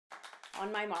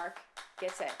On my mark,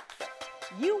 get set.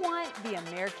 You want the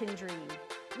American dream.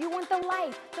 You want the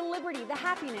life, the liberty, the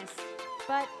happiness.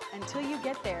 But until you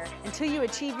get there, until you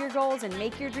achieve your goals and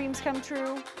make your dreams come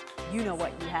true, you know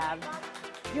what you have.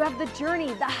 You have the journey,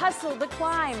 the hustle, the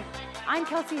climb. I'm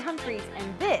Kelsey Humphreys,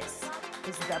 and this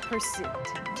is The Pursuit.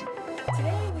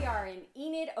 Today we are in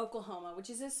Enid, Oklahoma, which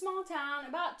is a small town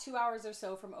about 2 hours or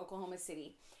so from Oklahoma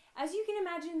City. As you can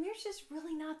imagine, there's just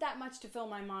really not that much to fill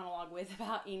my monologue with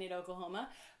about Enid, Oklahoma,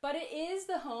 but it is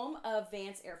the home of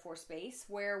Vance Air Force Base,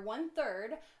 where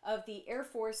 1/3 of the Air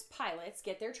Force pilots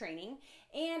get their training,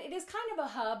 and it is kind of a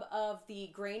hub of the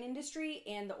grain industry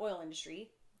and the oil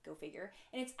industry. Go figure.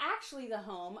 And it's actually the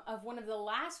home of one of the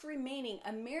last remaining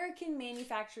American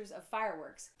manufacturers of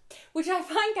fireworks, which I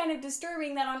find kind of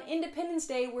disturbing that on Independence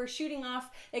Day we're shooting off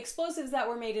explosives that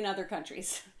were made in other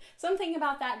countries. Something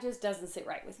about that just doesn't sit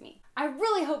right with me. I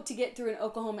really hope to get through an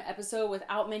Oklahoma episode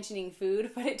without mentioning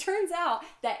food, but it turns out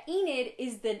that Enid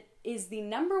is the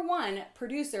 #1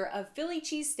 producer of Philly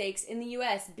cheesesteaks in the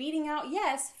U.S., beating out,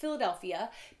 yes,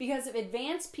 Philadelphia, because of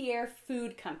Advanced Pierre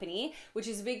Food Company, which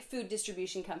is a big food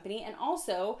distribution company, and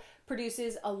also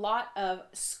produces a lot of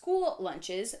school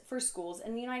lunches for schools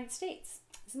in the United States.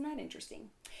 Isn't that interesting?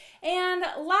 And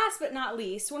last but not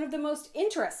least, one of the most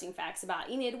interesting facts about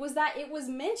Enid was that it was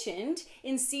mentioned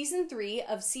in season 3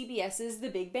 of CBS's The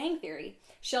Big Bang Theory.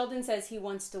 Sheldon says he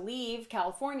wants to leave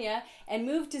California and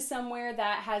move to somewhere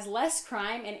that has less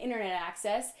crime and internet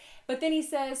access, but then he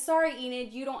says, sorry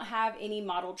Enid, you don't have any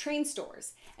model train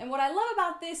stores. And what I love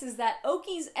about this is that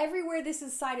Okies everywhere this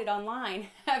is cited online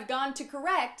have gone to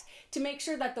correct to make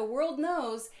sure that the world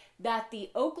knows that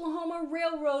the Oklahoma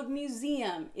Railroad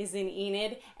Museum is in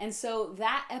Enid, and so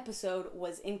that episode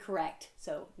was incorrect.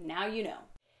 So now you know.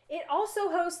 It also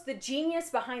hosts the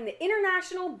genius behind the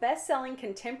international best-selling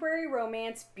contemporary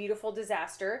romance Beautiful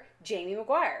Disaster, Jamie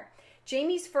McGuire.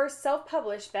 Jamie's first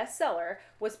self-published bestseller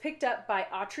was picked up by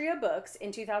Atria Books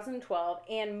in 2012,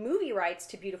 and movie rights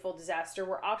to Beautiful Disaster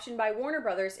were optioned by Warner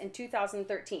Brothers in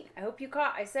 2013. I hope you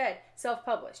caught I said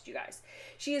self-published, you guys.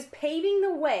 She is paving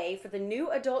the way for the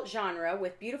new adult genre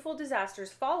with Beautiful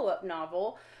Disaster's follow-up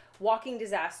novel, Walking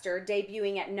Disaster,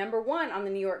 debuting at #1 on the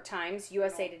New York Times,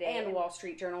 USA Today, and Wall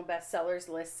Street Journal bestsellers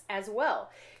lists as well.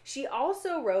 She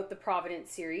also wrote the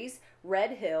Providence series,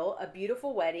 Red Hill, A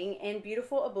Beautiful Wedding, and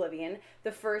Beautiful Oblivion,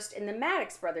 the first in the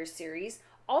Maddox Brothers series,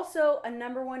 also a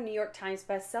 #1 New York Times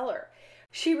bestseller.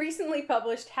 She recently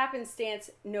published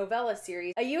Happenstance novella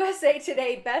series, a USA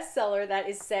Today bestseller that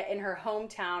is set in her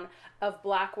hometown of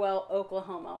Blackwell,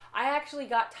 Oklahoma. I actually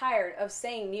got tired of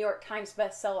saying New York Times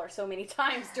bestseller so many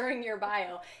times during your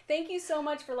bio. Thank you so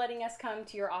much for letting us come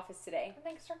to your office today.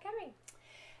 Thanks for coming.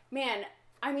 Man,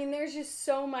 I mean, there's just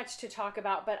so much to talk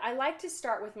about, but I like to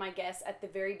start with my guests at the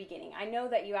very beginning. I know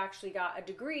that you actually got a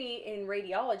degree in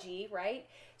radiology, right?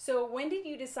 So when did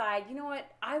you decide, you know what,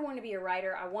 I want to be a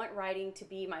writer, I want writing to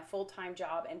be my full-time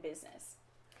job and business?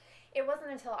 It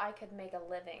wasn't until I could make a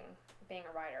living being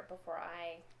a writer before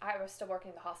I was still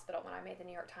working at the hospital when I made the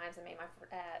New York Times and made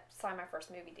signed my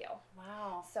first movie deal.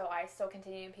 Wow. So I still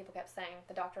continued, and people kept saying,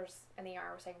 the doctors in the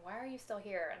ER were saying, why are you still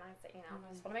here? And I said,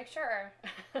 I just want to make sure.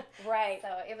 Right. So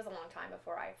it was a long time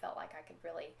before I felt like I could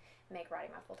really make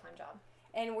writing my full-time job.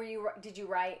 And did you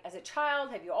write as a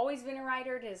child? Have you always been a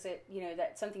writer? Is it,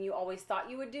 that something you always thought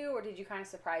you would do, or did you kind of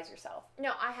surprise yourself?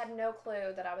 No, I had no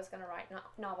clue that I was going to write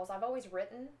novels. I've always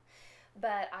written,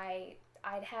 but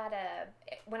I'd had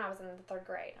when I was in the 3rd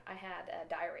grade, I had a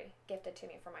diary gifted to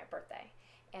me for my birthday.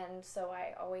 And so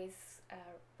I always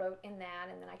wrote in that,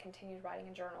 and then I continued writing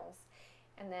in journals.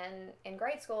 And then in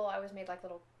grade school, I always made like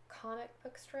little comic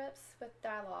book strips with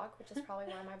dialogue, which is probably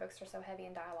why my books are so heavy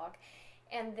in dialogue.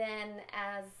 And then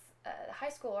as a high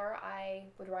schooler, I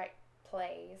would write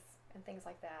plays and things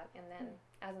like that. And then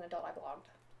as an adult, I blogged.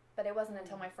 But it wasn't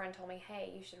until my friend told me,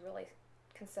 hey, you should really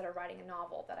consider writing a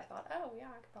novel, that I thought, oh yeah,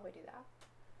 I could probably do that.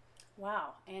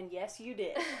 Wow. And yes, you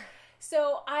did.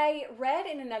 So I read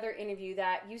in another interview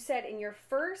that you said in your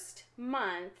first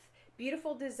month,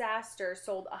 Beautiful Disaster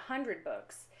sold 100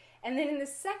 books. And then in the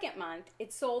second month,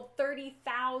 it sold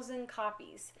 30,000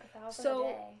 copies. 1,000 so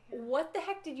a day. What the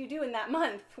heck did you do in that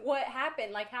month? What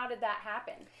happened? Like, how did that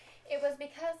happen? It was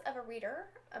because of a reader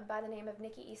by the name of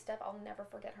Nikki Estep. I'll never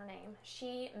forget her name.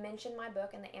 She mentioned my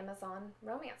book in the Amazon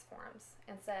romance forums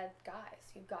and said,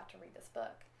 guys, you've got to read this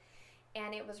book.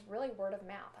 And it was really word of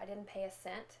mouth. I didn't pay a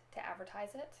cent to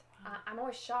advertise it. Wow. I'm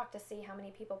always shocked to see how many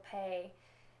people pay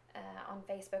on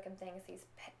Facebook and things, these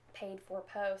paid for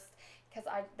posts, because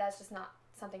that's just not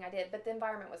something I did. But the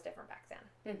environment was different back then.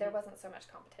 Mm-hmm. There wasn't so much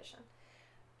competition.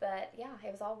 But yeah,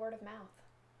 it was all word of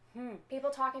mouth. People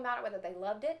talking about it, whether they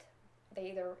loved it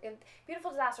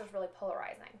Beautiful Disaster is really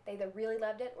polarizing. They either really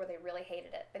loved it or they really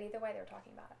hated it. But either way, they were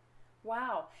talking about it.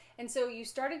 Wow. And so you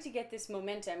started to get this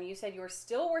momentum. You said you were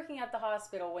still working at the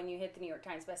hospital when you hit the New York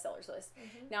Times bestsellers list.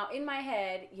 Mm-hmm. Now, in my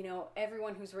head,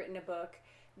 everyone who's written a book,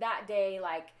 that day,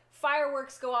 like,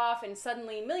 fireworks go off and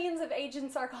suddenly millions of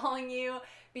agents are calling you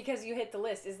because you hit the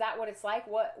list. Is that what it's like?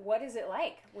 What is it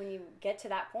like when you get to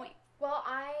that point? Well,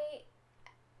 I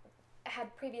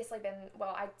had previously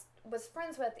I was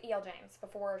friends with E.L. James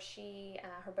before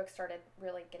her book started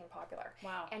really getting popular.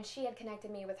 Wow. And she had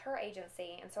connected me with her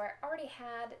agency, and so I already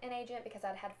had an agent because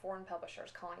I'd had foreign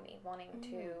publishers calling me wanting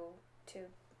to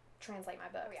translate my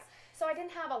books. Oh, yeah. So I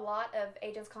didn't have a lot of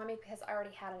agents calling me because I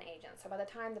already had an agent. So by the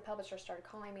time the publisher started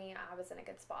calling me, I was in a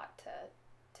good spot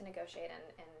to negotiate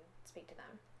and speak to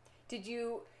them. Did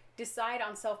you decide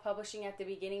on self-publishing at the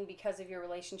beginning because of your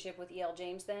relationship with E.L.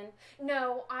 James then?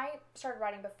 No, I started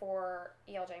writing before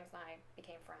E.L. James and I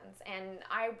became friends. And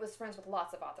I was friends with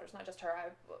lots of authors, not just her.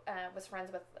 I was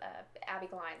friends with Abby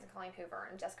Glines and Colleen Hoover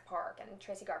and Jessica Park and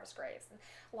Tracy Garvis Graves. And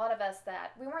a lot of us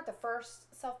we weren't the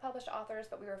first self-published authors,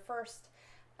 but we were first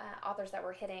authors that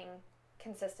were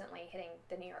consistently hitting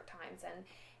the New York Times. And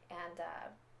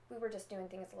we were just doing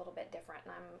things a little bit different.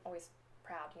 And I'm always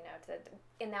proud,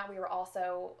 in that we were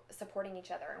also supporting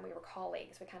each other and we were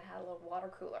colleagues. We kind of had a little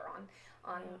water cooler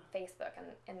on Facebook,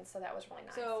 and so that was really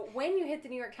nice. So when you hit the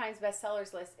New York Times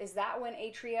bestsellers list, is that when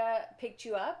Atria picked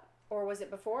you up, or was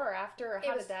it before or after, or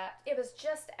how did that? It was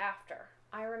just after.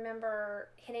 I remember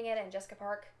hitting it, and Jessica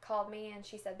Park called me and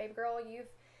she said, "Baby girl, you've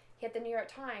hit the New York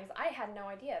Times." I had no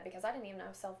idea because I didn't even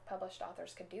know self-published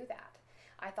authors could do that.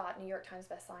 I thought New York Times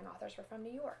bestselling authors were from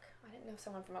New York. I didn't know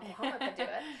someone from Oklahoma could do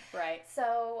it. Right.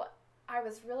 So I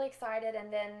was really excited,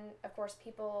 and then, of course,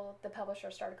 the publisher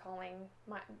started calling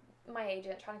my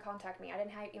agent, trying to contact me. I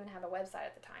didn't even have a website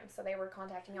at the time, so they were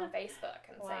contacting me on Facebook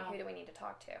and saying, who do we need to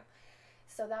talk to?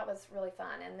 So that was really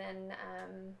fun, and then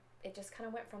it just kind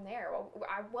of went from there. Well,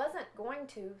 I wasn't going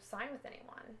to sign with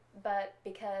anyone, but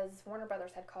because Warner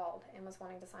Brothers had called and was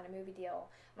wanting to sign a movie deal,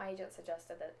 my agent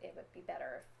suggested that it would be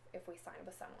better if we signed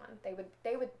with someone.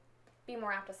 They would be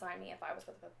more apt to sign me if I was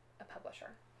with a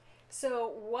publisher. So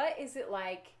what is it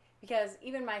like, because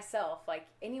even myself, like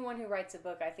anyone who writes a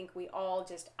book, I think we all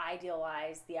just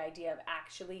idealize the idea of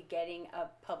actually getting a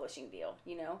publishing deal,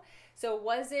 So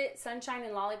was it sunshine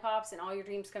and lollipops and all your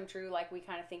dreams come true like we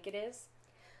kind of think it is?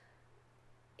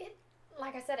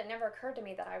 Like I said, it never occurred to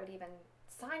me that I would even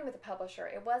sign with a publisher.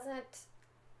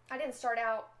 I didn't start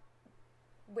out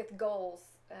with goals,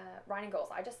 writing goals.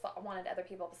 I just thought I wanted other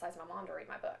people besides my mom to read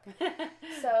my book.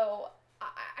 So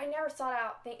I never sought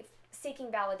out seeking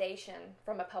validation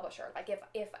from a publisher. Like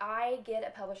if I get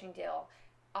a publishing deal,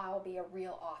 I'll be a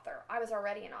real author. I was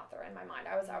already an author in my mind.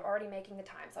 I was already making the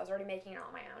Times. I was already making it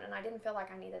on my own, and I didn't feel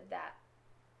like I needed that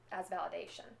as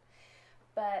validation.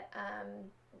 But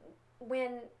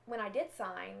when I did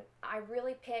sign, I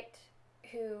really picked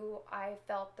who I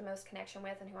felt the most connection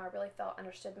with and who I really felt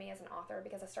understood me as an author,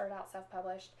 because I started out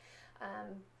self-published.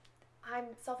 I'm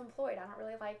self-employed. I don't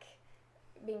really like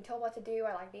being told what to do.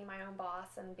 I like being my own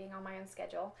boss and being on my own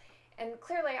schedule. And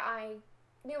clearly I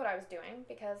knew what I was doing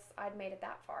because I'd made it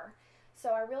that far.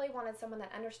 So I really wanted someone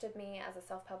that understood me as a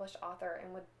self-published author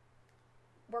and would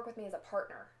work with me as a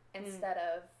partner instead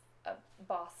of a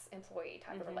boss-employee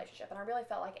type of relationship. And I really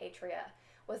felt like Atria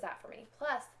was that for me.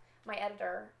 Plus, my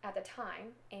editor at the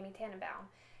time, Amy Tannenbaum,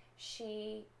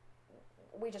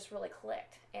 we just really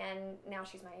clicked. And now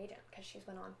she's my agent because she's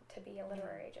went on to be a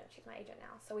literary agent. She's my agent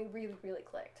now. So we really, really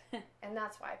clicked. And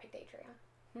that's why I picked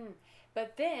Atria.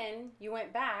 But then you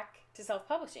went back to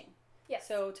self-publishing. Yes.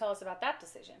 So tell us about that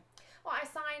decision. Well, I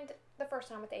signed the first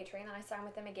time with Atria, and then I signed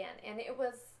with them again. And it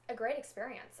was a great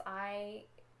experience.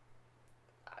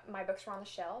 My books were on the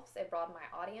shelves. It broadened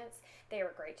my audience. They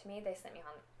were great to me. They sent me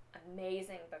on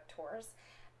amazing book tours.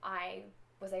 I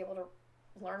was able to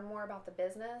learn more about the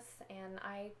business, and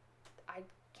I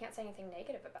can't say anything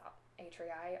negative about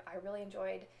Atria. I really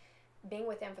enjoyed being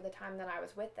with them for the time that I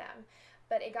was with them.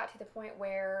 But it got to the point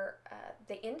where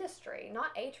the industry,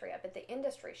 not Atria, but the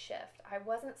industry shift. I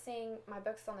wasn't seeing my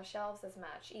books on the shelves as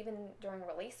much, even during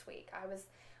release week. I was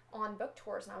on book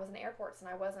tours and I was in airports and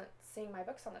I wasn't seeing my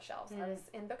books on the shelves. I was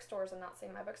in bookstores and not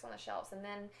seeing my books on the shelves. And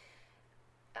then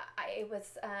it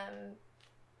was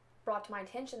brought to my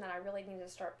attention that I really needed to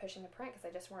start pushing the print because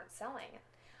they just weren't selling.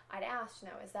 I'd asked,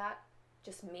 is that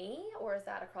just me or is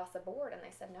that across the board? And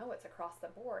they said, no, it's across the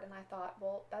board. And I thought,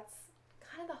 well, that's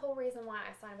kind of the whole reason why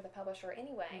I signed with a publisher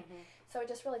anyway. So it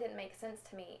just really didn't make sense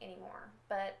to me anymore.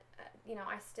 But,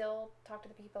 I still talk to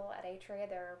the people at Atria.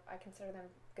 I consider them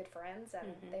good friends,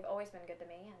 and they've always been good to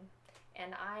me.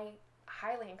 And I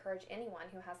highly encourage anyone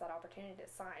who has that opportunity to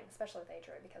sign, especially with Age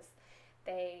Group, because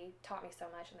they taught me so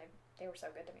much and they were so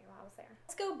good to me while I was there.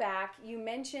 Let's go back. You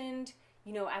mentioned,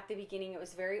 at the beginning it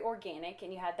was very organic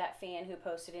and you had that fan who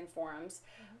posted in forums.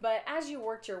 Mm-hmm. But as you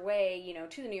worked your way,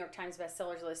 to the New York Times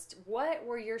bestsellers list, what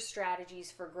were your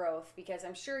strategies for growth? Because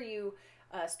I'm sure you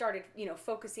started,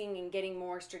 focusing and getting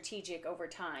more strategic over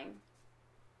time.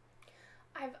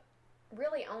 I've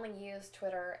really only used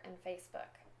Twitter and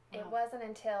Facebook. Wow. It wasn't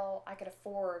until I could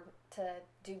afford to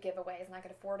do giveaways and I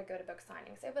could afford to go to book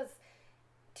signings. It was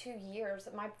 2 years.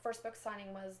 My first book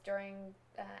signing was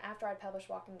after I'd published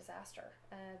Walking Disaster,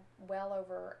 well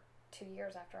over 2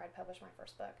 years after I'd published my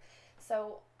first book.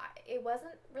 So it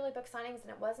wasn't really book signings, and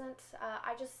it wasn't,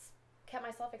 I just kept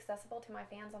myself accessible to my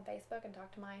fans on Facebook and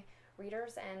talked to my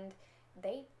readers, and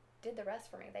they did the rest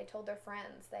for me. They told their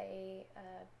friends.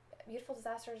 Beautiful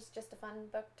Disaster is just a fun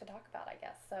book to talk about, I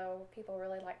guess. So people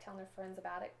really like telling their friends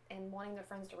about it and wanting their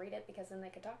friends to read it, because then they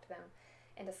could talk to them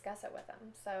and discuss it with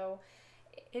them. So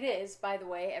it is, by the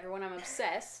way, everyone, I'm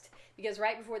obsessed, because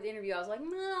right before the interview I was like,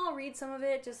 I'll read some of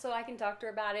it just so I can talk to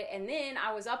her about it, and then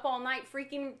I was up all night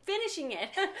freaking finishing it.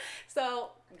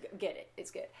 So get it,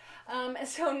 it's good.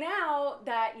 So now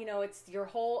that it's your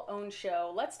whole own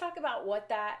show, let's talk about what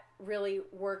that really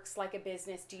works like a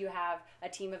business. Do you have a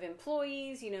team of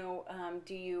employees?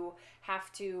 Do you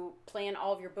have to plan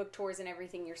all of your book tours and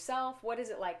everything yourself? What is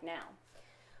it like now?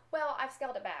 Well, I've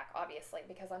scaled it back, obviously,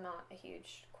 because I'm not a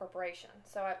huge corporation.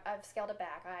 So I've scaled it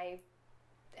back.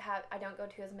 I don't go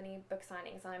to as many book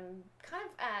signings. I'm kind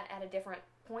of at a different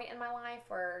point in my life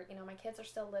where, my kids are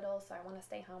still little, so I want to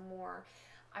stay home more.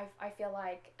 I feel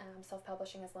like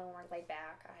self-publishing is a little more laid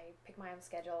back. I pick my own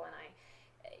schedule,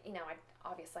 and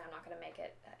obviously I'm not going to make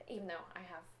it, even though I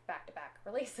have back-to-back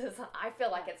releases, I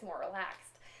feel like it's more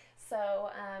relaxed. So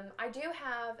I do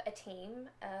have a team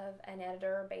of an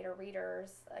editor, beta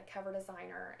readers, a cover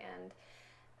designer, and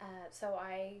so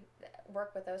I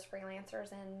work with those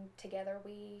freelancers, and together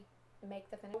we make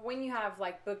the finish. When you have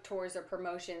like book tours or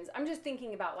promotions, I'm just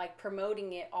thinking about like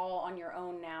promoting it all on your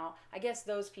own now. I guess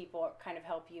those people kind of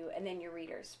help you, and then your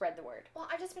readers spread the word. Well,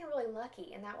 I've just been really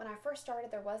lucky in that when I first started,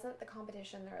 there wasn't the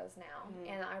competition there is now.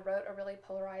 Mm-hmm. And I wrote a really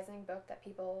polarizing book that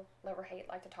people love or hate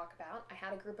like to talk about. I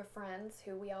had a group of friends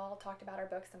who we all talked about our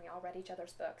books, and we all read each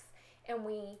other's books, and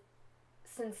we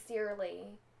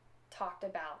sincerely talked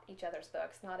about each other's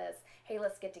books, not as, hey,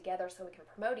 let's get together so we can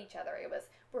promote each other. It was,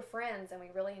 we're friends and we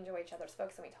really enjoy each other's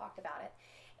books, and we talked about it.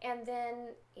 And then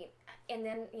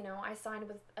I signed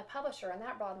with a publisher, and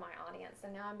that broadened my audience.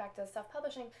 And now I'm back to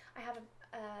self-publishing. I have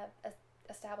a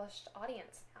established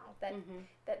audience now that mm-hmm.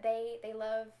 that they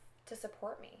love to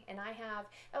support me. And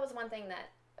that was one thing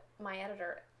that my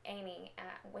editor, Amy,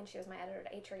 when she was my editor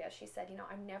at Atria, she said,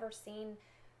 I've never seen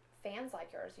fans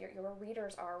like yours. Your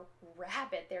readers are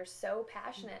rabid. They're so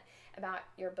passionate about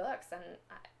your books, and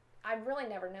I've really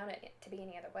never known it to be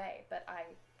any other way, but I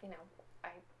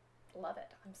love it.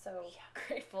 I'm so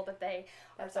grateful that they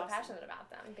are so passionate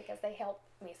about them, because they help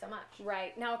me so much.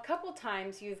 Right. Now, a couple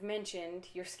times you've mentioned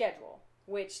your schedule,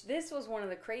 which this was one of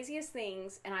the craziest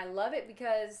things, and I love it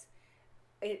because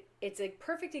it's a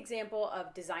perfect example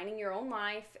of designing your own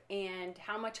life and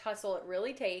how much hustle it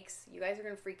really takes. You guys are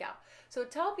going to freak out. So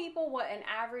tell people what an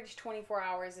average 24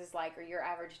 hours is like, or your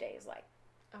average day is like.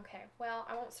 Okay. Well,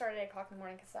 I won't start at 8 o'clock in the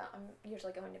morning because I'm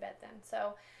usually going to bed then.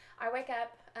 So I wake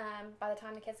up by the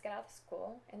time the kids get out of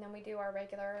school, and then we do our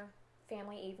regular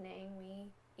family evening. We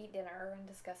eat dinner and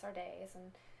discuss our days,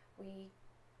 and we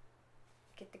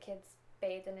get the kids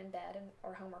bathed and in bed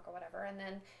or homework or whatever, and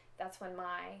then that's when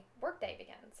my work day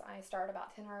begins. I start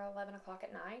about 10 or 11 o'clock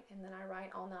at night, and then I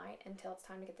write all night until it's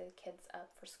time to get the kids up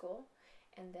for school,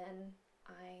 and then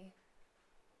I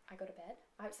go to bed.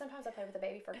 Sometimes I play with the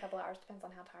baby for a couple hours, depends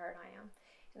on how tired I am,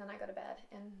 and then I go to bed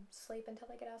and sleep until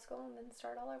they get out of school, and then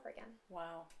start all over again.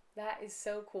 Wow. That is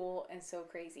so cool and so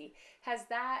crazy. Has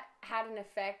that had an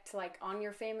effect like on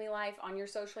your family life, on your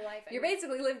social life? You're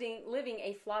basically living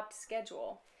a flopped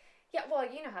schedule. Yeah, well,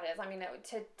 you know how it is. I mean,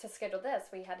 to schedule this,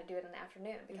 we had to do it in the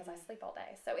afternoon because mm-hmm. I sleep all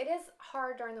day. So it is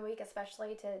hard during the week,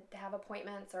 especially to have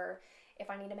appointments, or if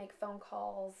I need to make phone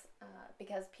calls,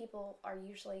 because people are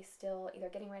usually still either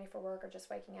getting ready for work or just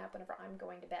waking up whenever I'm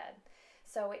going to bed.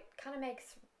 So it kind of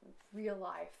makes real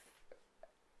life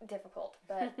difficult.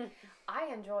 But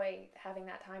I enjoy having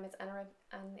that time. It's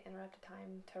uninterrupted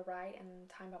time to write and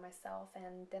time by myself,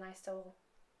 and then I still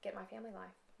get my family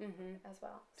life. Mm-hmm. As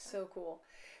well. So cool.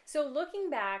 So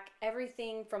looking back,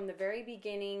 everything from the very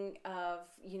beginning of,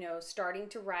 starting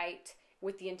to write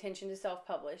with the intention to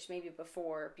self-publish, maybe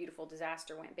before Beautiful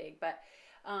Disaster went big, but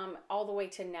all the way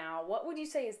to now, what would you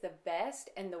say is the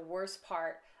best and the worst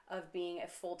part of being a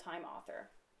full-time author?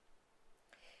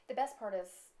 The best part is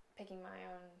picking my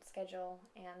own schedule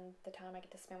and the time I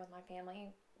get to spend with my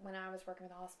family. When I was working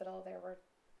with the hospital, there were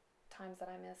times that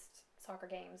I missed soccer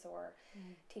games or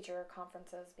teacher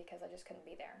conferences because I just couldn't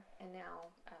be there. And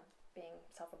now, being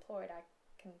self-employed, I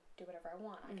can do whatever I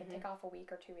want. I can take off a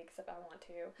week or 2 weeks if I want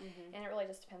to. And it really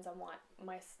just depends on what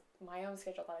my own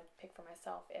schedule that I pick for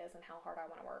myself is and how hard I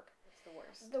want to work. What's the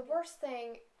worst? The worst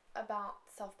thing about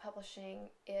self-publishing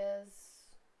is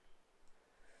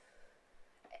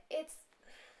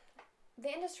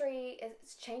the industry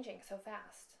is changing so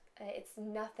fast. It's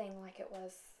nothing like it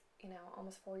was,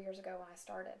 almost 4 years ago when I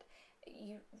started.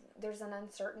 There's an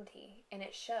uncertainty, and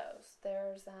it shows.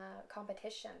 There's a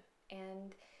competition,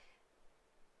 and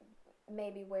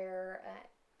maybe where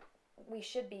we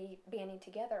should be banding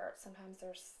together, sometimes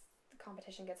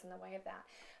competition gets in the way of that.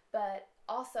 But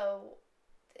also,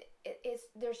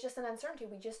 there's just an uncertainty.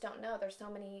 We just don't know. There's so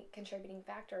many contributing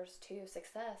factors to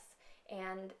success,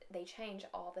 and they change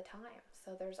all the time.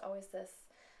 So there's always this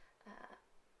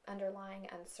underlying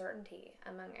uncertainty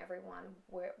among everyone.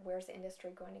 Where's the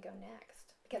industry going to go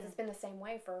next? Because it's been the same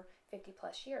way for 50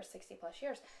 plus years, 60 plus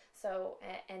years. So,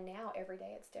 and now every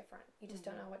day it's different. You just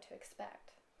don't know what to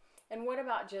expect. And what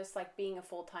about just like being a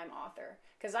full-time author?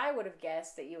 Because I would have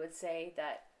guessed that you would say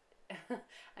that,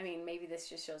 I mean, maybe this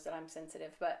just shows that I'm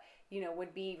sensitive, but,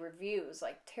 would be reviews,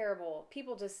 like terrible.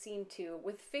 People just seem to,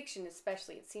 with fiction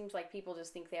especially, it seems like people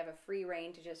just think they have a free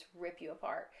reign to just rip you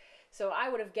apart. So I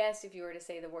would have guessed if you were to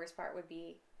say the worst part would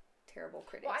be terrible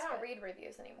critics. Well, I don't read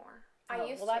reviews anymore. I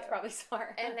used to. Well, that's probably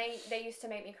smart. And they used to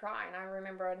make me cry. And I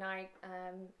remember a night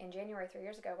in January 3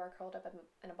 years ago where I curled up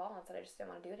in a ball and said I just didn't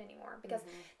want to do it anymore. Because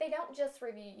they don't just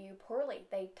review you poorly.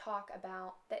 They talk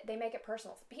about, they make it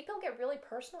personal. People get really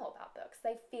personal about books.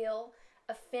 They feel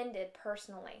offended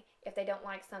personally if they don't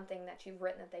like something that you've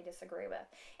written that they disagree with.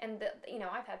 And,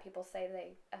 I've had people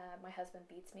say my husband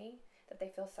beats me, that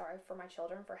they feel sorry for my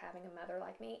children for having a mother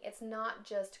like me. It's not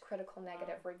just critical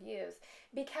negative reviews,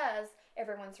 because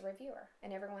everyone's a reviewer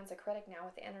and everyone's a critic now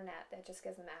with the internet. That just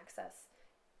gives them access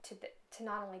to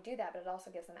not only do that, but it also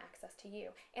gives them access to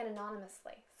you, and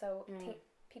anonymously. So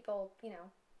people,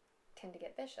 tend to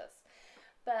get vicious.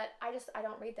 But I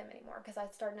don't read them anymore because I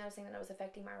started noticing that it was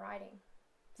affecting my writing.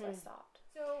 So I stopped.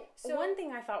 So one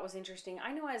thing I thought was interesting,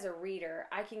 I know as a reader,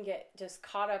 I can get just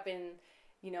caught up in,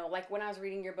 like when I was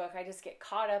reading your book, I just get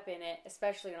caught up in it,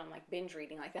 especially when I'm like binge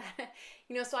reading like that.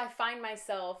 So I find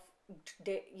myself,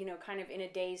 kind of in a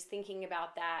daze thinking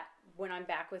about that when I'm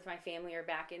back with my family or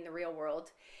back in the real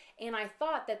world. And I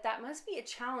thought that must be a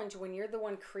challenge when you're the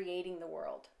one creating the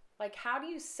world. Like, how do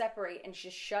you separate and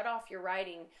just shut off your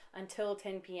writing until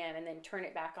 10 p.m. and then turn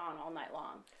it back on all night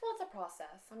long? Well, it's a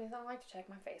process. I mean, I like to check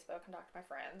my Facebook and talk to my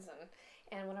friends,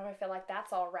 and whenever I feel like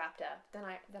that's all wrapped up, then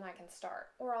I can start.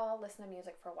 Or I'll listen to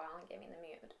music for a while and get me in the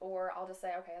mood. Or I'll just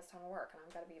say, okay, it's time to work, and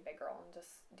I've got to be a big girl and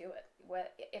just do it.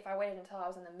 If I waited until I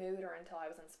was in the mood or until I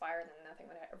was inspired, then nothing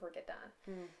would ever get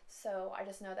done. So I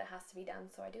just know that has to be done,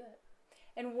 so I do it.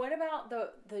 And what about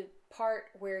the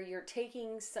part where you're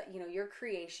taking, your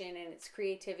creation and its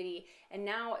creativity, and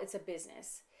now it's a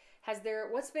business?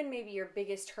 What's been maybe your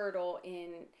biggest hurdle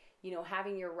in,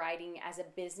 having your writing as a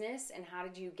business, and how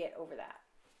did you get over that?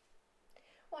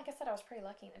 Well, like I said, I was pretty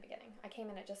lucky in the beginning. I came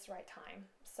in at just the right time.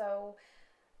 So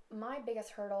my biggest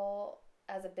hurdle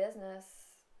as a business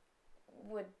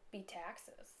would be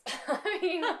taxes. I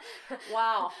mean,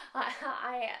 wow.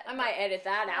 I might edit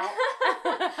that out.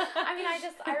 I mean, I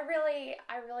really,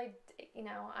 I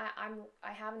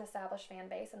have an established fan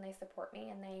base, and they support me,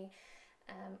 and they,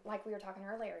 like we were talking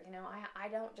earlier, I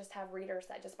don't just have readers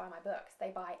that just buy my books.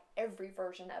 They buy every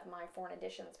version of my foreign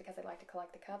editions because they like to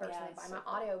collect the covers, and they buy my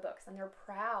audiobooks, and they're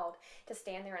proud to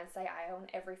stand there and say, I own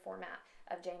every format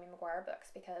of Jamie McGuire books,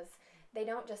 because they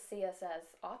don't just see us as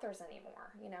authors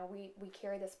anymore. We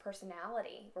carry this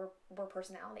personality. We're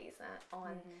personalities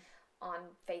on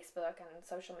Facebook and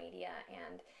social media,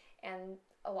 and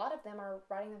a lot of them are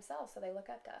writing themselves, so they look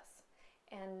up to us.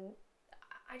 And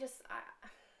I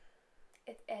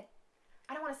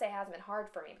don't want to say it hasn't been hard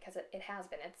for me, because it has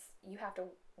been. You have to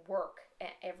work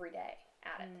every day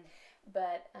at it.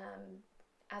 But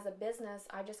as a business,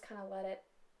 I just kind of let it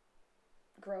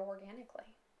grow organically.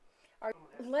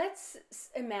 Let's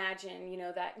imagine,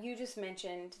 that you just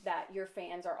mentioned that your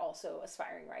fans are also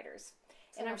aspiring writers.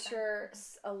 And I'm sure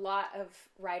a lot of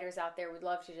writers out there would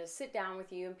love to just sit down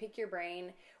with you and pick your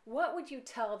brain. What would you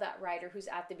tell that writer who's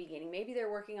at the beginning? Maybe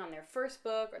they're working on their first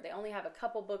book, or they only have a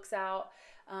couple books out,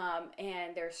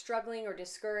 and they're struggling or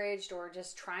discouraged or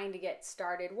just trying to get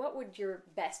started. What would your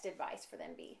best advice for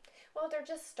them be? Well, if they're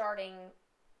just starting,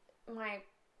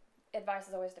 advice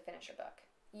is always to finish your book.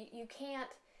 You can't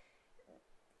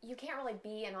really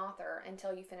be an author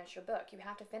until you finish your book. You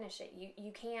have to finish it.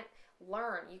 You can't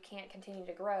learn. You can't continue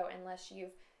to grow unless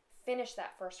you've finished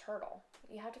that first hurdle.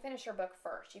 You have to finish your book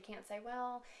first. You can't say,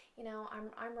 well,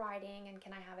 I'm writing and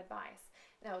can I have advice?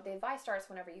 No, the advice starts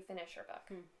whenever you finish your book.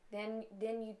 Then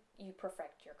you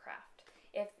perfect your craft.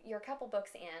 If you're a couple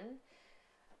books in,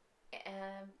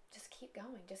 just keep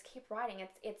going. Just keep writing.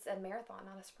 It's a marathon,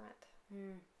 not a sprint.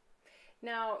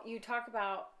 Now, you talk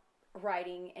about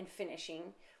writing and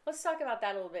finishing. Let's talk about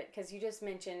that a little bit, because you just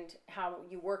mentioned how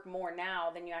you work more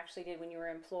now than you actually did when you were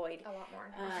employed. A lot more.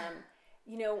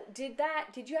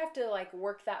 Did you have to like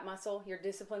work that muscle, your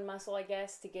discipline muscle, I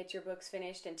guess, to get your books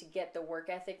finished and to get the work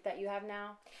ethic that you have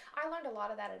now? I learned a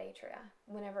lot of that at Atria.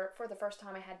 Whenever, for the first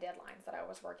time, I had deadlines that I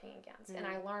was working against, and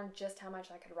I learned just how much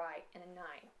I could write in a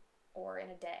night or in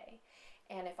a day,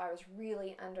 and if I was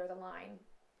really under the line,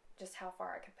 just how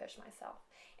far I could push myself,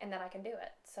 and that I can do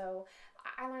it. So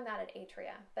I learned that at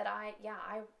Atria. But I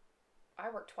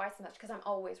work twice as much because I'm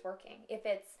always working. If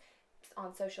it's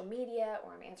on social media,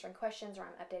 or I'm answering questions, or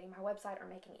I'm updating my website, or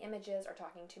making images, or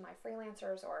talking to my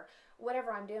freelancers, or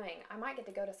whatever I'm doing, I might get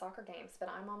to go to soccer games, but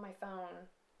I'm on my phone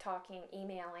talking,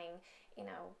 emailing,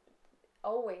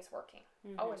 always working,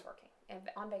 always working. And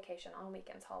on vacation, on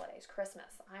weekends, holidays,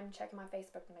 Christmas, I'm checking my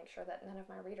Facebook to make sure that none of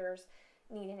my readers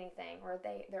need anything, or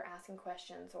they're asking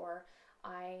questions, or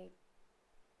I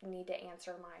need to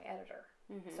answer my editor.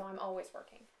 So I'm always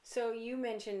working. So you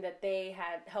mentioned that they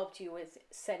had helped you with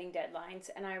setting deadlines,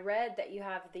 and I read that you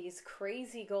have these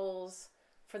crazy goals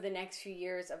for the next few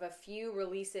years of a few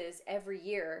releases every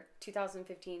year,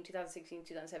 2015, 2016,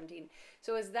 2017.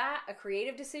 So is that a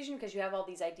creative decision because you have all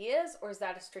these ideas, or is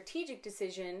that a strategic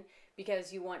decision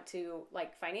because you want to,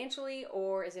 like, financially,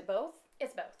 or is it both?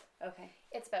 It's both. Okay.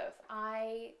 It's both.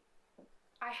 I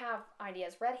have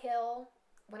ideas. Red Hill,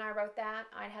 when I wrote that,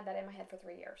 I had that in my head for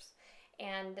 3 years.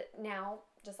 And now,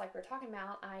 just like we were talking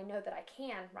about, I know that I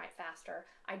can write faster.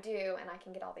 I do, and I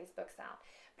can get all these books out.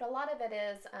 But a lot of it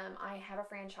is, I have a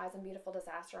franchise in Beautiful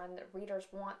Disaster, and the readers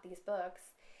want these books,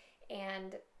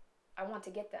 and I want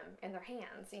to get them in their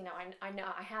hands. I know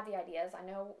I have the ideas. I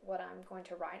know what I'm going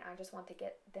to write. I just want to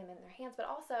get them in their hands. But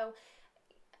also,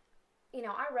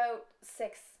 I wrote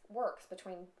 6 works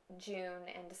between June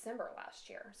and December last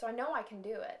year. So I know I can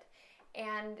do it.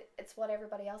 And it's what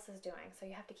everybody else is doing. So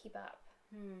you have to keep up.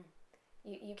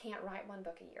 You can't write 1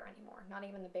 book a year anymore. Not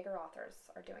even the bigger authors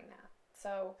are doing that.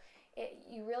 So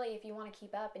you really, if you want to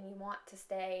keep up and you want to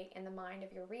stay in the mind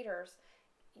of your readers,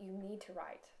 you need to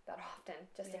write that often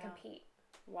just to compete.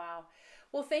 Wow.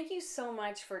 Well, thank you so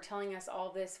much for telling us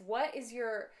all this.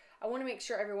 I want to make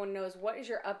sure everyone knows, what is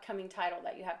your upcoming title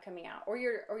that you have coming out, or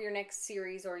your next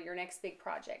series, or your next big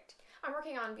project? I'm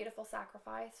working on Beautiful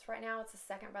Sacrifice. Right now it's the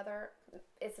second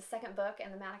book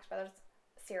in the Maddox Brothers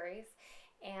series,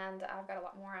 and I've got a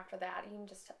lot more after that. You can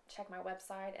just check my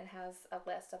website, and has a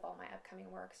list of all my upcoming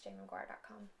works,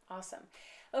 jamiemcguire.com. Awesome.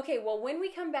 Okay, well, when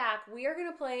we come back, we are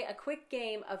going to play a quick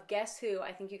game of Guess Who.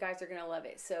 I think you guys are going to love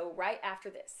it. So right after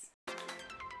this.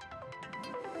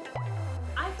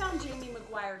 I found Jamie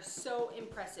McGuire so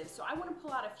impressive, so I want to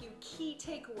pull out a few key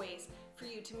takeaways for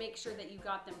you to make sure that you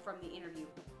got them from the interview.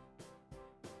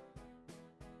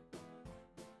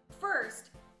 First,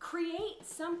 create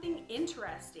something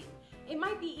interesting. It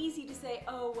might be easy to say,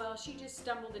 oh, well, she just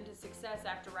stumbled into success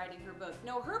after writing her book.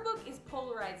 No, her book is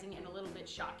polarizing and a little bit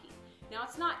shocking. Now,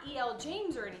 it's not E.L.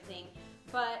 James or anything,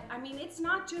 but I mean, it's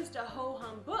not just a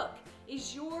ho-hum book.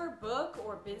 Is your book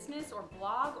or business or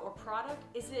blog or product,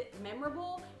 is it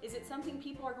memorable? Is it something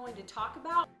people are going to talk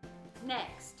about?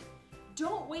 Next,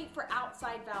 don't wait for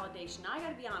outside validation. I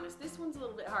gotta be honest, this one's a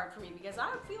little bit hard for me because I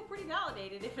would feel pretty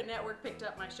validated if a network picked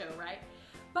up my show, right?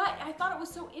 But I thought it was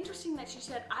so interesting that she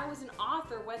said I was an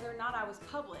author whether or not I was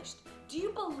published. Do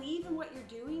you believe in what you're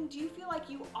doing? Do you feel like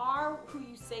you are who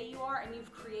you say you are and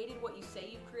you've created what you say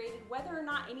you've created, whether or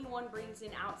not anyone brings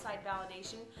in outside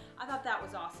validation? I thought that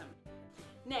was awesome.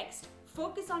 Next,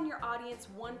 focus on your audience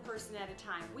one person at a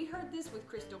time. We heard this with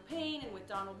Crystal Payne and with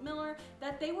Donald Miller,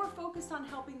 that they were focused on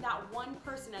helping that one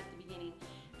person at the beginning.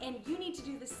 And you need to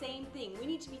do the same thing. We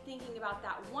need to be thinking about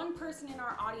that one person in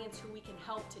our audience who we can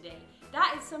help today.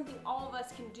 That is something all of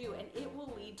us can do, and it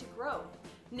will lead to growth.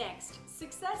 Next,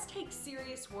 success takes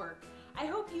serious work. I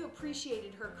hope you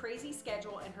appreciated her crazy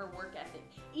schedule and her work ethic.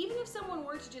 Even if someone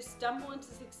were to just stumble into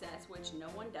success, which no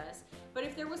one does, but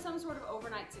if there was some sort of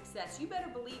overnight success, you better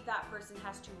believe that person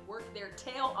has to work their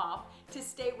tail off to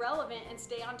stay relevant and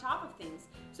stay on top of things.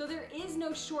 So there is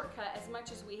no shortcut, as much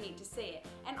as we hate to say it.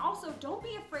 And also, don't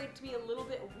be afraid to be a little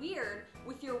bit weird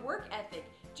with your work ethic.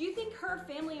 Do you think her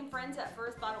family and friends at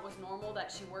first thought it was normal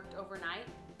that she worked overnight?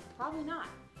 Probably not.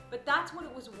 But that's what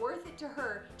it was worth it to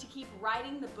her to keep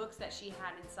writing the books that she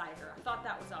had inside her. I thought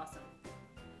that was awesome.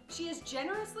 She has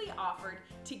generously offered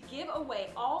to give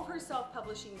away all of her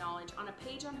self-publishing knowledge on a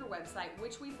page on her website,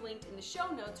 which we've linked in the show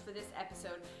notes for this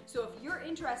episode. So if you're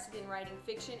interested in writing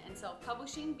fiction and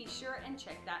self-publishing, be sure and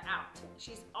check that out.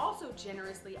 She's also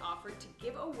generously offered to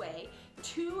give away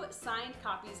 2 signed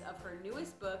copies of her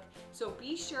newest book, so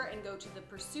be sure and go to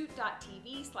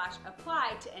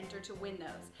thepursuit.tv/apply to enter to win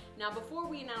those. Now, before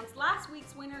we announce last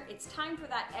week's winner, it's time for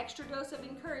that extra dose of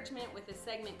encouragement with a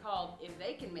segment called If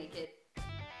They Can Make It.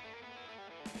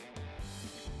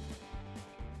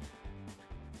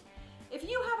 If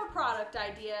you have a product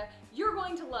idea, you're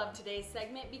going to love today's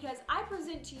segment because I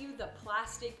present to you the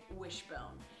plastic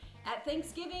wishbone. At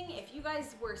Thanksgiving, if you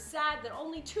guys were sad that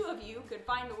only 2 of you could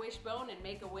find a wishbone and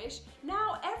make a wish,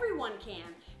 now everyone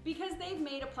can because they've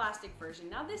made a plastic version.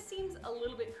 Now this seems a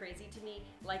little bit crazy to me,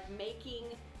 like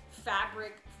making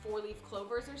fabric 4-leaf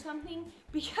clovers or something,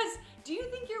 because do you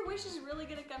think your wish is really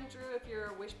gonna come true if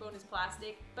your wishbone is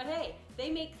plastic? But hey,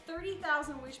 they make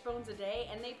 30,000 wishbones a day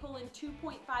and they pull in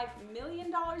 $2.5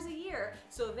 million a year,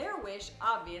 so their wish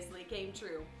obviously came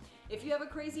true. If you have a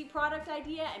crazy product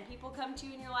idea and people come to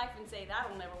you in your life and say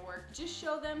that'll never work, just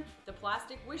show them the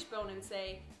plastic wishbone and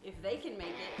say, if they can make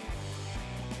it.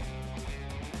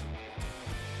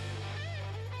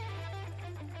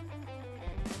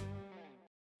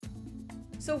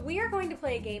 So we are going to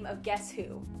play a game of Guess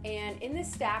Who, and in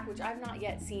this stack, which I've not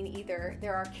yet seen either,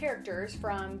 there are characters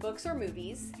from books or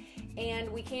movies, and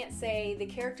we can't say the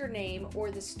character name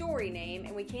or the story name,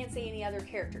 and we can't say any other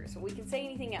characters, but we can say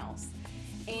anything else.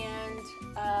 And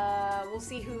we'll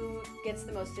see who gets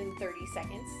the most in 30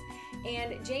 seconds.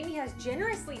 And Jamie has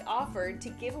generously offered to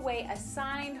give away a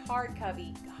signed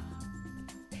hardcover.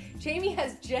 Jamie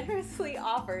has generously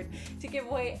offered to give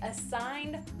away a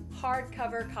signed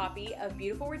hardcover copy of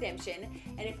Beautiful Redemption,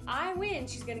 and if I win,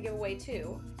 she's going to give away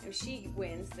 2. If she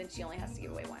wins, then she only has to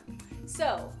give away 1.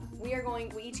 So we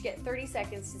each get 30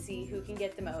 seconds to see who can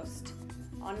get the most.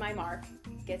 On my mark,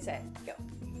 get set, go.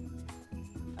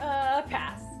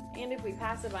 Pass. And if we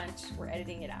pass a bunch, we're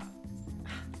editing it out.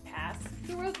 Pass.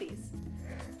 Who wrote these?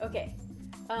 Okay.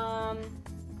 Oh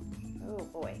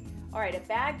boy. All right, a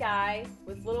bad guy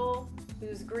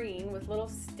who's green with little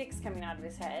sticks coming out of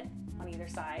his head on either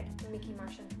side. Mickey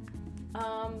Martian.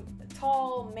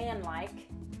 Tall, man-like,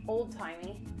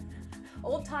 old-timey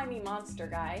monster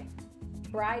guy.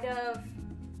 Bride of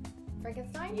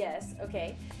Frankenstein? Yes,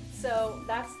 okay. So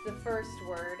that's the first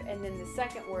word, and then the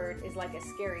second word is like a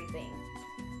scary thing.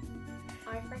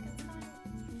 Frankenstein.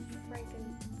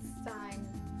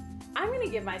 I'm gonna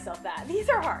give myself that. These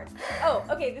are hard. Oh,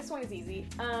 okay, this one is easy.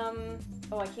 I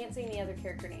can't say any other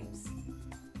character names.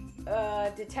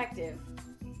 Detective.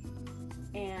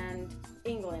 And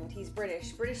England. He's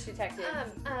British. British detective.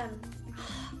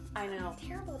 I know. I'm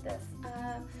terrible at this.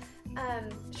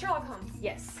 Sherlock Holmes.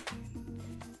 Yes.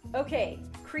 Okay.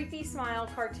 Creepy smile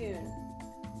cartoon.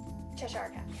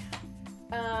 Cheshire Cat.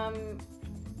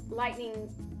 Lightning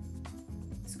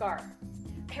scar.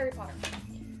 Harry Potter.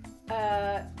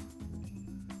 I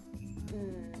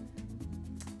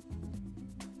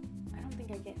don't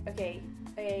think I can. Okay.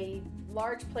 A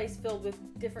large place filled with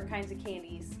different kinds of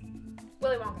candies.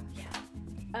 Willy Wonka. Yeah.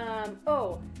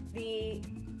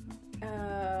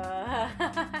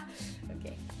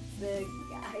 Okay. The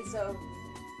guy, so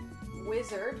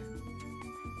wizard,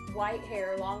 white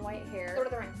hair, long white hair. Lord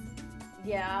of the Rings.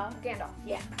 Yeah. Gandalf.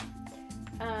 Yeah.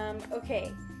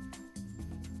 Okay.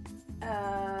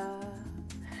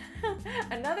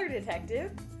 Another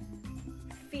detective,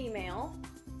 female,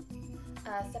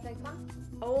 Stephanie Plum.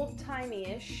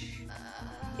 old-timey-ish,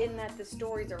 in that the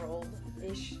stories are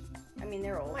old-ish. I mean,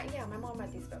 they're old. Yeah, my mom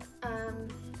read these books.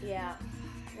 Yeah,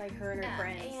 like her and her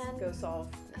friends go solve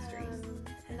mysteries.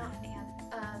 Not Anne.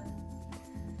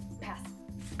 Pass.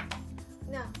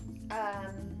 No.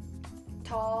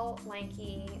 Tall,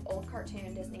 lanky, old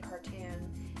cartoon, Disney cartoon.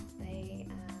 They,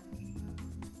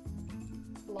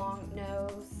 long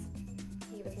nose.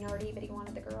 He was nerdy, but he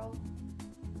wanted the girl.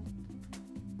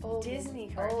 Old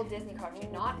Disney cartoon. Old Disney cartoon.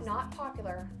 Not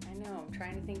popular. I know, I'm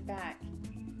trying to think back.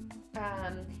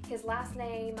 His last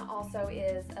name also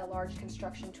is a large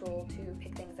construction tool to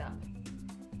pick things up,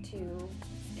 to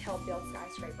help build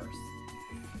skyscrapers.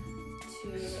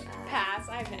 Pass,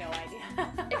 I have no idea.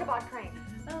 Ichabod Crane.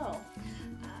 Oh.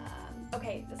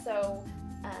 Okay, so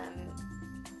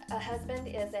a husband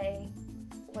is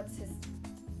what's his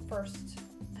first,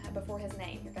 before his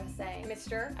name, you're going to say?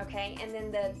 Mr. Okay, and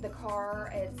then the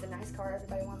car, it's a nice car,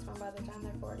 everybody wants one by the time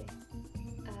they're 40.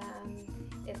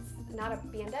 it's not a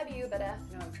BMW, but a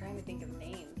No, I'm trying to think of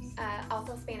names.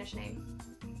 also a Spanish name.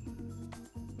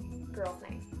 Girl's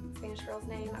name. Spanish girl's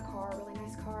name. A car, really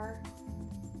nice car.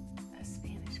 A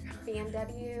Spanish girl.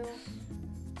 BMW.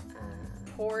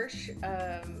 Porsche,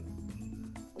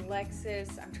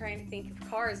 Lexus. I'm trying to think of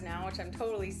cars now, which I'm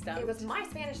totally stumped. It was my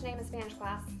Spanish name in Spanish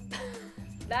class.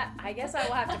 That, I guess I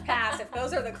will have to pass if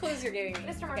those are the clues you're giving me.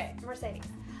 Mr. Okay. Mercedes.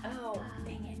 Oh,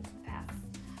 dang it. Pass.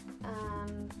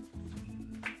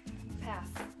 Pass.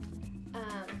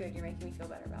 Good, you're making me feel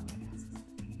better about my passes.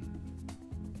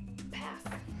 Pass. I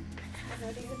have no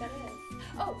idea who that is.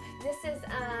 Oh, this is,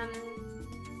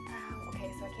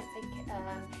 okay, so I can't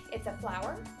say, it's a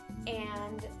flower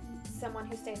and someone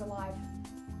who stays alive.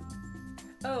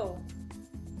 Oh.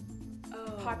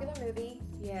 Popular movie.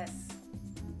 Yes.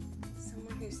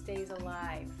 Someone who stays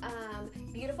alive.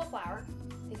 Beautiful flower.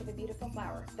 Think of a beautiful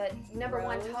flower. The number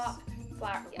one Rose? top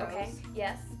flower. Okay, Rose?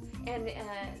 yes. And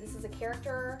this is a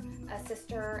character, a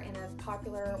sister in a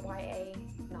popular YA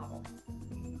novel.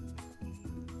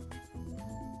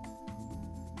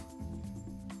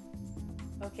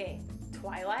 Okay.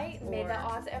 Twilight? May or- the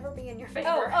odds ever be in your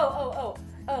favor.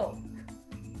 Oh.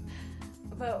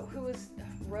 But who is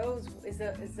Rose? Is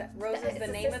that Rose is the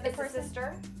name of the person?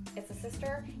 It's a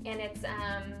sister, and it's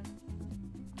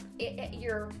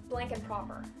you're blank and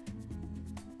proper.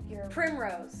 You're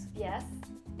Primrose. yes,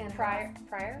 and Pryor?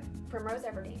 Primrose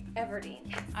Everdeen.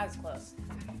 Everdeen. I was close.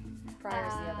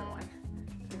 Pryor's the other one.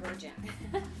 The Virgin.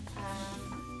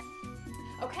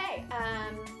 Okay.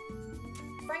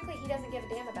 Frankly, he doesn't give a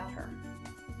damn about her.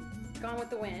 Gone with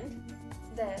the Wind.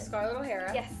 The Scarlett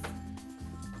O'Hara. yes,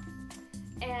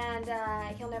 and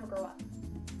he'll never grow up.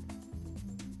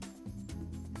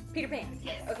 Peter Pan.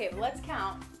 Yes. Okay, well, let's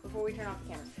count before we turn off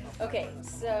the cameras. Okay,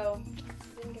 so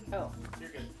Didn't give- oh, You're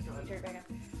good. Go ahead. turn it back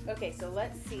on. Okay, so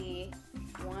let's see.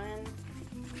 1.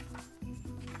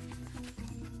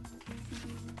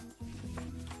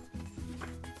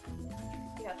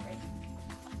 You got 3.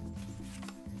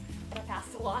 I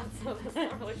passed a lot, so that's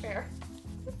not really fair.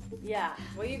 Yeah.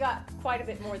 Well, you got quite a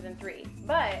bit more than 3,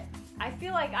 but I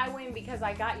feel like I win because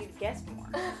I got you to guess more.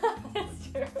 That's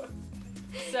true.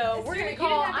 So It's we're true. gonna You call.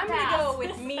 didn't have I'm to gonna pass. go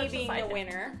with me Much as being I the did.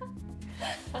 winner.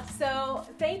 So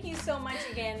thank you so much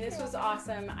again. This was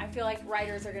awesome. I feel like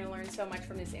writers are going to learn so much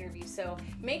from this interview. So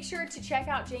make sure to check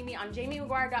out Jamie on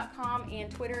jamiemcguire.com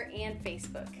and Twitter and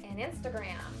Facebook And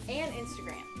Instagram. and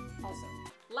Instagram also.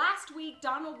 Last week,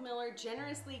 Donald Miller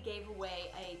generously gave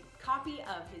away a copy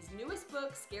of his newest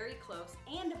book, Scary Close,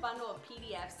 and a bundle of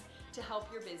PDFs to help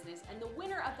your business. And the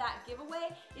winner of that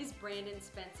giveaway is Brandon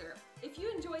Spencer. If you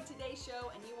enjoyed today's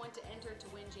show and you want to enter to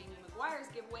win Jamie McGuire's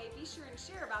giveaway, be sure and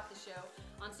share about the show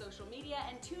on social media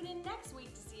and tune in next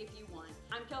week to see if you won.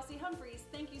 I'm Kelsey Humphreys.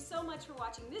 Thank you so much for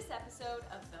watching this episode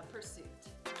of The Pursuit.